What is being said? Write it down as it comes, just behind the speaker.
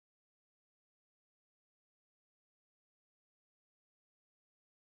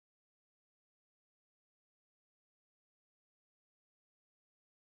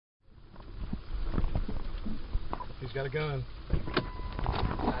He's got a gun.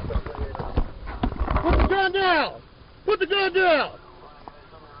 Put the gun down! Put the gun down!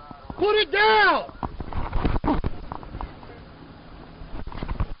 Put it down!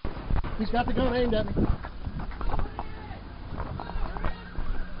 He's got the gun aimed at me.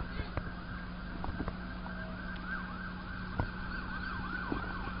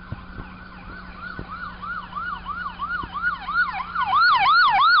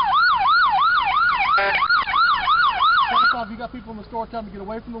 You got people in the store telling me to get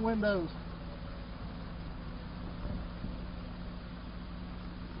away from the windows.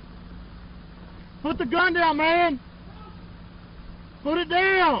 Put the gun down, man! Put it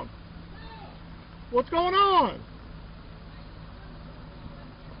down! What's going on?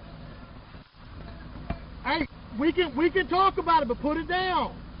 Hey, we can talk about it, but put it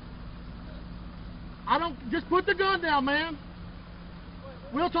down. Just put the gun down, man.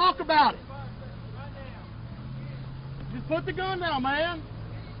 We'll talk about it. Just put the gun down, man.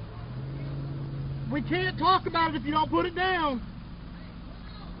 We can't talk about it if you don't put it down.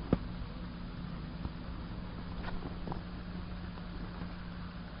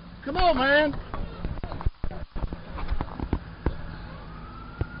 Come on, man.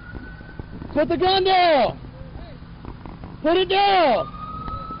 Put the gun down. Put it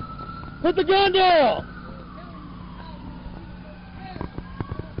down. Put the gun down.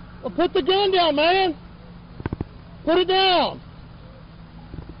 Well, put the gun down, man. Put it down.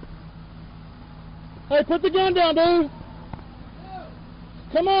 Hey, put the gun down, dude.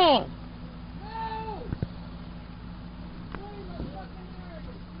 Come on.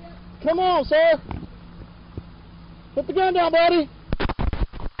 Come on, sir. Put the gun down, buddy.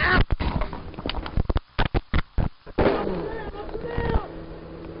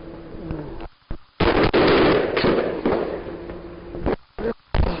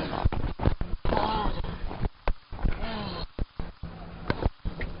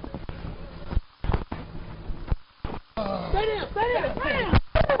 Stay down!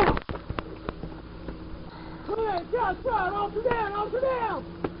 Come on, shot, officer down!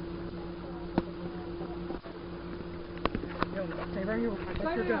 Stay right here.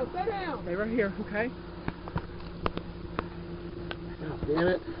 Stay down! Stay right here, okay? God damn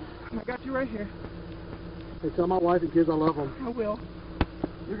it. I got you right here. Hey, tell my wife and kids I love them. I will.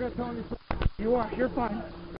 You're going to tell me? You are. You're fine.